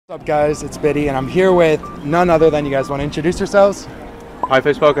What's up guys, it's Biddy and I'm here with none other than, you guys want to introduce yourselves?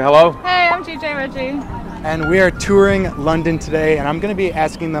 PyFacepoker, hello. Hey, I'm GJReggie. And we are touring London today and I'm going to be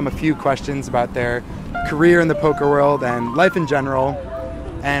asking them a few questions about their career in the poker world and life in general.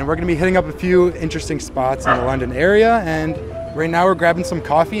 And we're going to be hitting up a few interesting spots in the London area, and right now we're grabbing some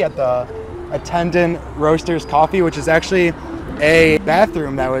coffee at the Attendant Roasters Coffee, which is actually a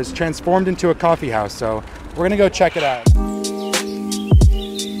bathroom that was transformed into a coffee house. So we're going to go check it out.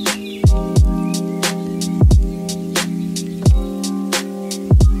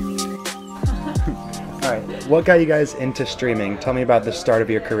 Alright, what got you guys into streaming? Tell me about the start of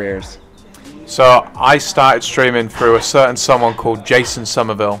your careers. So I started streaming through a certain someone called Jason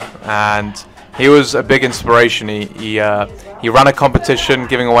Somerville, and he was a big inspiration. He ran a competition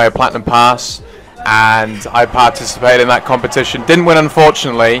giving away a platinum pass, and I participated in that competition. Didn't win,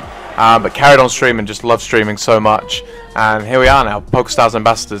 unfortunately, but carried on streaming. Just loved streaming so much, and here we are now, PokerStars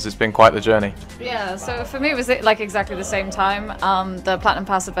ambassadors. It's been quite the journey. Yeah, so for me it was like exactly the same time. The Platinum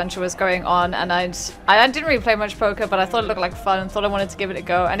Pass adventure was going on, and I didn't really play much poker, but I thought it looked like fun and thought I wanted to give it a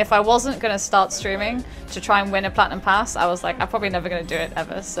go. And if I wasn't going to start streaming to try and win a Platinum Pass, I was like, I'm probably never going to do it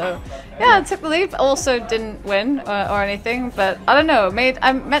ever. So yeah, I took the leap. Also didn't win or anything, but I don't know.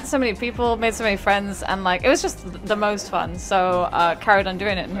 I met so many people, made so many friends, and like it was just the most fun. So carried on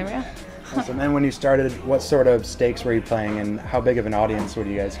doing it, and here we are. Awesome. And when you started, what sort of stakes were you playing, and how big of an audience would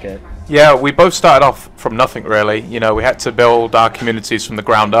you guys get? Yeah, we both started off from nothing really. You know, we had to build our communities from the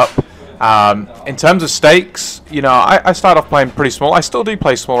ground up. In terms of stakes, you know, I started off playing pretty small. I still do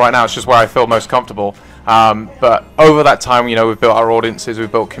play small right now. It's just where I feel most comfortable. But over that time, you know, we've built our audiences, we've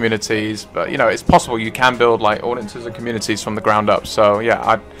built communities. But you know, it's possible you can build like audiences and communities from the ground up. So yeah,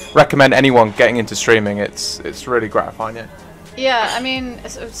 I'd recommend anyone getting into streaming. It's really gratifying. Yeah. Yeah, I mean,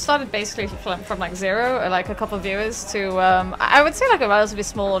 it started basically from like zero, like a couple of viewers, to I would say like a relatively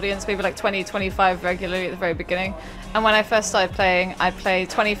small audience, maybe like 20, 25 regularly at the very beginning. And when I first started playing, I played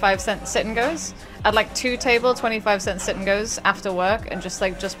 25-cent sit and goes. I'd like 2-table 25-cent sit and goes after work, and just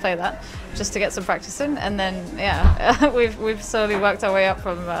play that, just to get some practice in. And then yeah, we've slowly worked our way up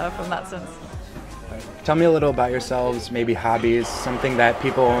from that since. Tell me a little about yourselves, maybe hobbies, something that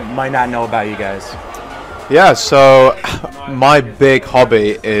people might not know about you guys. Yeah, so my big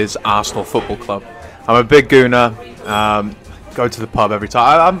hobby is Arsenal Football Club. I'm a big gooner, go to the pub every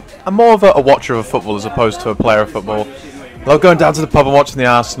time. I'm more of a watcher of football as opposed to a player of football. I love going down to the pub and watching the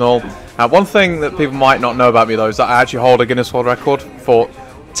Arsenal. One thing that people might not know about me though is that I actually hold a Guinness World Record for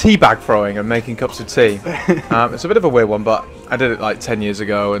teabag throwing and making cups of tea. It's a bit of a weird one, but I did it like 10 years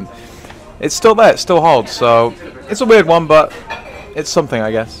ago and it's still there, it still holds. So it's a weird one, but it's something,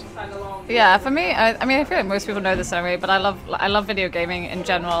 I guess. Yeah, for me, I mean, I feel like most people know this anyway, but I love video gaming in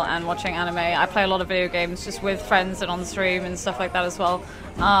general and watching anime. I play a lot of video games just with friends and on stream and stuff like that as well.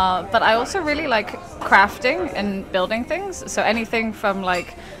 But I also really like crafting and building things. So anything from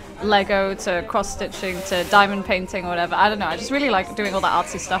like Lego to cross-stitching to diamond painting or whatever. I don't know, I just really like doing all that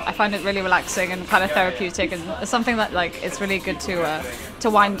artsy stuff. I find it really relaxing and kind of therapeutic, and it's something that like it's really good to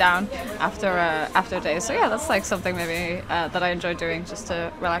wind down after a day. So yeah, that's like something maybe that I enjoy doing just to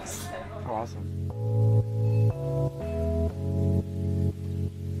relax. Awesome.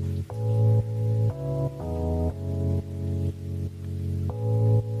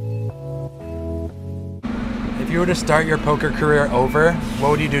 If you were to start your poker career over,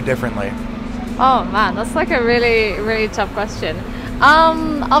 what would you do differently? Oh man, that's like a really, really tough question.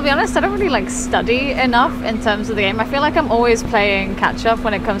 I'll be honest, I don't really like study enough in terms of the game. I feel like I'm always playing catch up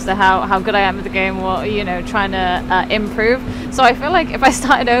when it comes to how good I am at the game, or you know, trying to improve. So I feel like if I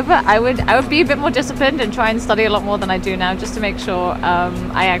started over, I would be a bit more disciplined and try and study a lot more than I do now, just to make sure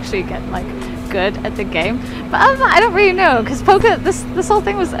I actually get like good at the game. But I don't really know, because poker, this whole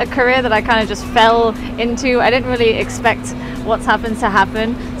thing was a career that I kind of just fell into. I didn't really expect what's happened to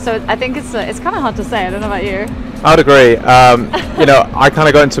happen, so I think it's kind of hard to say. I don't know about you. I'd agree. You know, I kind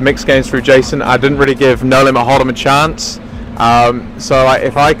of got into mixed games through Jason. I didn't really give No Limit Hold'em a chance. So like,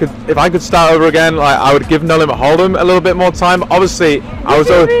 if I could start over again, like I would give No Limit Hold'em a little bit more time. Obviously, I was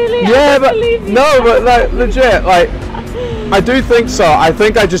really? Yeah, but no, but like legit, like I do think so. I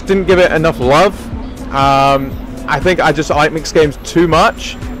think I just didn't give it enough love. I think I just like mixed games too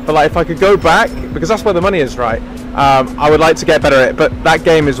much. But like, if I could go back, because that's where the money is, right? I would like to get better at it, but that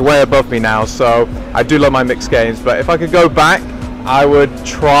game is way above me now, so I do love my mixed games. But if I could go back, I would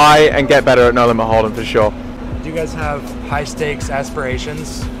try and get better at No Limit Hold'em for sure. Do you guys have high stakes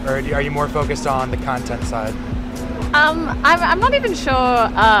aspirations, or are you more focused on the content side? I'm not even sure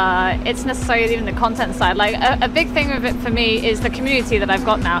it's necessarily even the content side. Like a big thing of it for me is the community that I've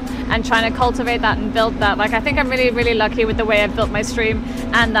got now, and trying to cultivate that and build that. Like I think I'm really lucky with the way I've built my stream,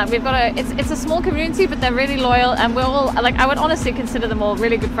 and that we've got it's a small community, but they're really loyal, and we're all like, I would honestly consider them all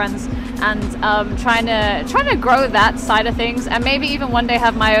really good friends, and trying to grow that side of things, and maybe even one day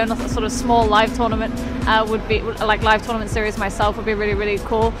have my own sort of small live tournament. Would be like live tournament series myself would be really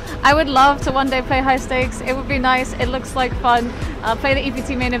cool. I would love to one day play high stakes. It would be nice. It looks like fun. Play the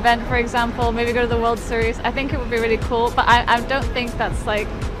EPT main event, for example. Maybe go to the World Series. I think it would be really cool. But I don't think that's like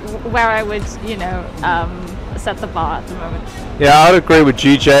where I would, you know, set the bar at the moment. Yeah, I'd agree with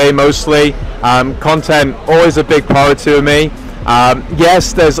GJ mostly. Content always a big priority to me.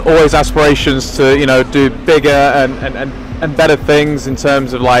 Yes, there's always aspirations to, you know, do bigger and better things in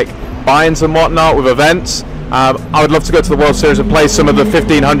terms of like buy-ins and whatnot with events. I would love to go to the World Series and play some of the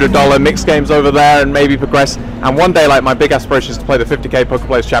 $1,500 mixed games over there and maybe progress. And one day, like, my big aspiration is to play the 50K Poker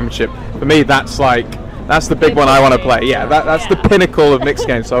Players Championship. For me, that's the big one I want to play. Yeah, that's the pinnacle of mixed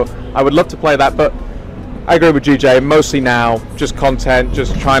games. So I would love to play that, but I agree with GJ. Mostly now, just content,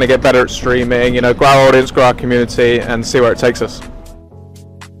 just trying to get better at streaming. You know, grow our audience, grow our community, and see where it takes us.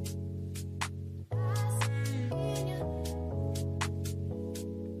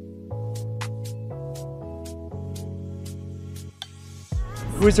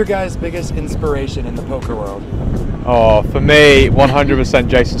 Who's your guys' biggest inspiration in the poker world? Oh, for me, 100%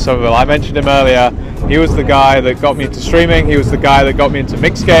 Jason Somerville. I mentioned him earlier. He was the guy that got me into streaming. He was the guy that got me into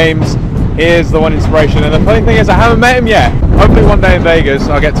mixed games. He is the one inspiration. And the funny thing is, I haven't met him yet. Hopefully one day in Vegas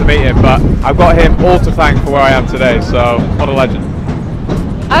I'll get to meet him. But I've got him all to thank for where I am today. So, what a legend.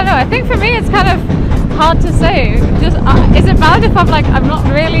 I don't know. I think for me it's kind of hard to say. Just is it valid if I'm not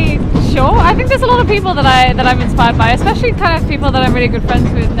really sure? I think there's a lot of people that I'm inspired by, especially kind of people that I'm really good friends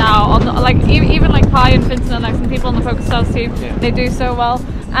with now. Like even like Pye and Vincent and like some people on the PokerStars team, yeah. They do so well.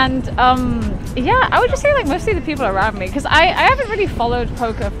 And yeah, I would just say like mostly the people around me, because I haven't really followed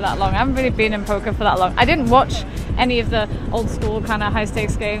poker for that long. I haven't really been in poker for that long. I didn't watch any of the old school kind of high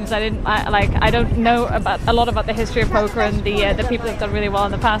stakes games. I don't know a lot about the history of poker and the people that've done really well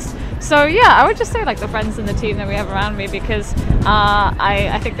in the past. So yeah, I would just say like the friends and the team that we have around me, because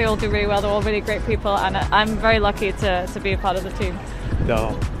I think they all do really well. They're all really great people, and I'm very lucky to be a part of the team.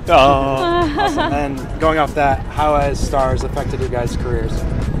 Awesome. And going off that, how has stars affected your guys' careers?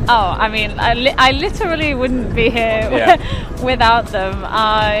 Oh, I mean, I literally wouldn't be here without them.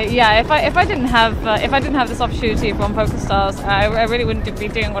 Yeah, if I didn't have this opportunity from PokerStars, I really wouldn't be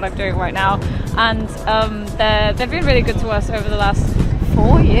doing what I'm doing right now. And they've been really good to us over the last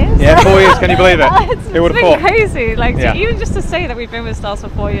 4 years. Yeah, 4 years. Can you believe it? It's been crazy. Like even just to say that we've been with Stars for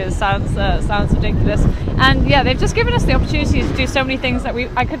 4 years sounds ridiculous. And yeah, they've just given us the opportunity to do so many things that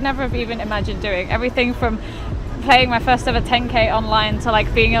I could never have even imagined doing. Everything from playing my first ever 10K online to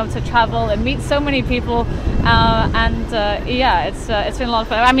like being able to travel and meet so many people, yeah, it's been a lot of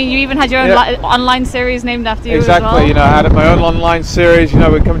fun. I mean, you even had your own online series named after you. Exactly. As well. You know, I had my own online series. You know,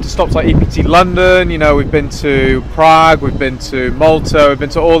 we're coming to stops like EPT London. You know, we've been to Prague, we've been to Malta, we've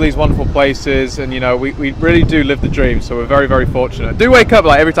been to all these wonderful places, and you know, we really do live the dream. So we're very fortunate. I do wake up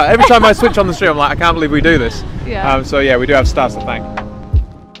like every time I switch on the stream, I'm like, I can't believe we do this. Yeah. So yeah, we do have stars to thank.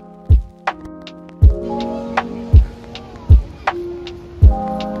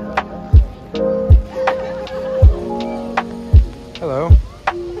 Hello.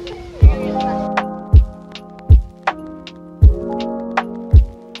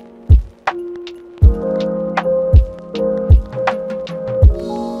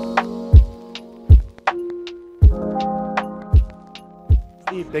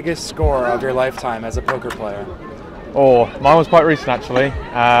 The biggest score of your lifetime as a poker player? Oh, mine was quite recent actually.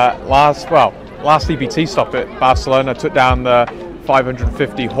 Last EPT stop at Barcelona, I took down the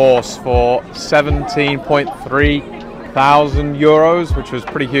 550 horse for 17.3 thousand euros, which was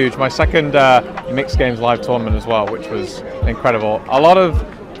pretty huge. My second mixed games live tournament as well, which was incredible. A lot of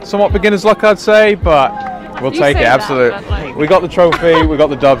somewhat beginner's luck, I'd say, but we'll take it. Absolutely. We got the trophy, we got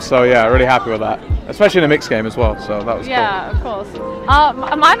the dub, so yeah, really happy with that. Especially in a mixed game as well, so that was cool. Yeah, of course.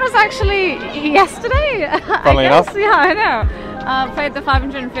 Mine was actually yesterday. Funnily enough. Yeah, I know. Played the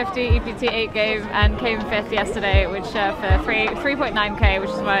 550 EPT 8 game and came 5th yesterday, which for 3.9k, which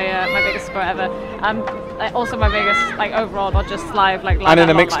is my biggest score ever. Also my biggest like overall, not just live, like and in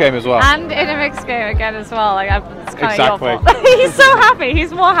a mixed game as well. And in a mixed game again as well. Like it's kind exactly. of your fault. He's so happy.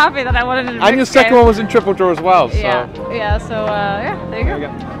 He's more happy that I won in a mixed game. And your second one was in triple draw as well. So. Yeah. So yeah, there you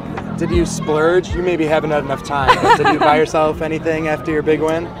go. Did you splurge? You maybe haven't had enough time, but did you buy yourself anything after your big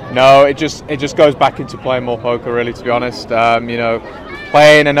win? No, it just goes back into playing more poker, really, to be honest. You know,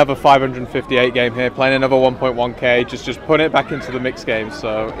 playing another 558 game here, playing another 1.1k, just putting it back into the mixed games.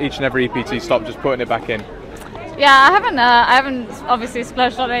 So each and every EPT stop, just putting it back in. Yeah, I haven't obviously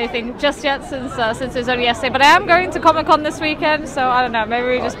splurged on anything just yet since it was only yesterday. But I am going to Comic-Con this weekend, so I don't know. Maybe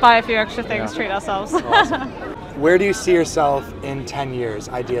we just buy a few extra things, treat ourselves. Awesome. Where do you see yourself in 10 years,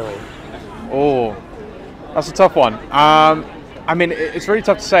 ideally? Oh, that's a tough one. I mean, it's really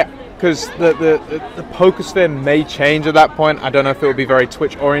tough to say because the poker sphere may change at that point. I don't know if it will be very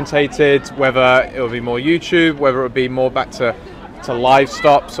Twitch orientated, whether it will be more YouTube, whether it will be more back to live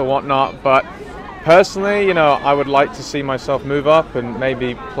stops or whatnot. But personally, you know, I would like to see myself move up and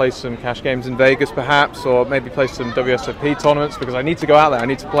maybe play some cash games in Vegas perhaps, or maybe play some WSOP tournaments because I need to go out there, I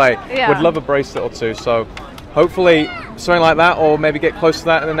need to play. Yeah. Would love a bracelet or two, so hopefully something like that, or maybe get close to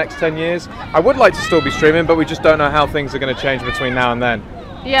that in the next 10 years. I would like to still be streaming, but we just don't know how things are going to change between now and then.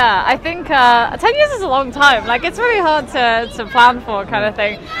 Yeah, I think 10 years is a long time. Like, it's really hard to plan for, kind of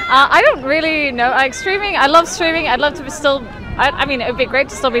thing. I don't really know. Like, streaming, I love streaming. I'd love to be still. I mean, it would be great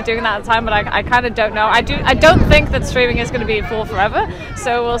to still be doing that at the time, but I kind of don't know. I don't think that streaming is going to be for forever,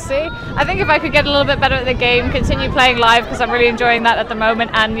 so we'll see. I think if I could get a little bit better at the game, continue playing live because I'm really enjoying that at the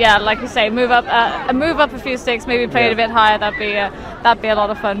moment, and yeah, like you say, move up a few stakes, maybe play it a bit higher. That'd be a lot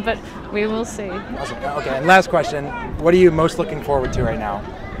of fun, but we will see. Awesome. Okay, and last question: what are you most looking forward to right now?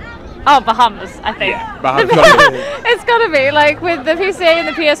 Oh, Bahamas, I think. Yeah, Bahamas. It's got to be, like, with the PCA and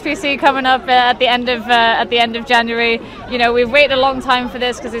the PSPC coming up at the end of January. You know, we've waited a long time for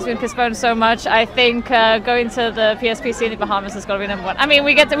this because it's been postponed so much. I think going to the PSPC in the Bahamas has got to be number one. I mean,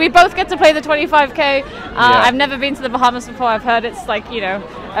 we both get to play the 25k. I've never been to the Bahamas before. I've heard it's like, you know,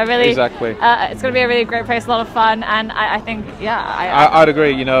 a really exactly. It's going to be a really great place, a lot of fun, and I think, yeah, I'd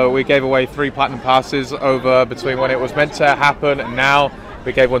agree. You know, we gave away 3 platinum passes over between when it was meant to happen and now.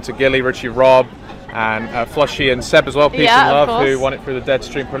 We gave one to Gilly, Richie, Rob, and Flushy and Seb as well, Peace and Love, who won it through the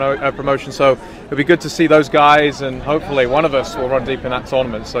Deadstream promotion. So it'll be good to see those guys, and hopefully one of us will run deep in that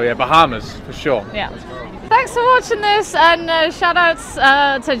tournament. So yeah, Bahamas for sure. Yeah. Thanks for watching this, and shout outs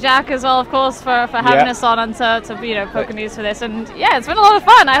to Jack as well, of course, for having us on, and to you know, PokerNews for this. And yeah, it's been a lot of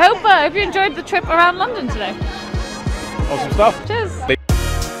fun. I hope you enjoyed the trip around London today. Awesome stuff. Cheers.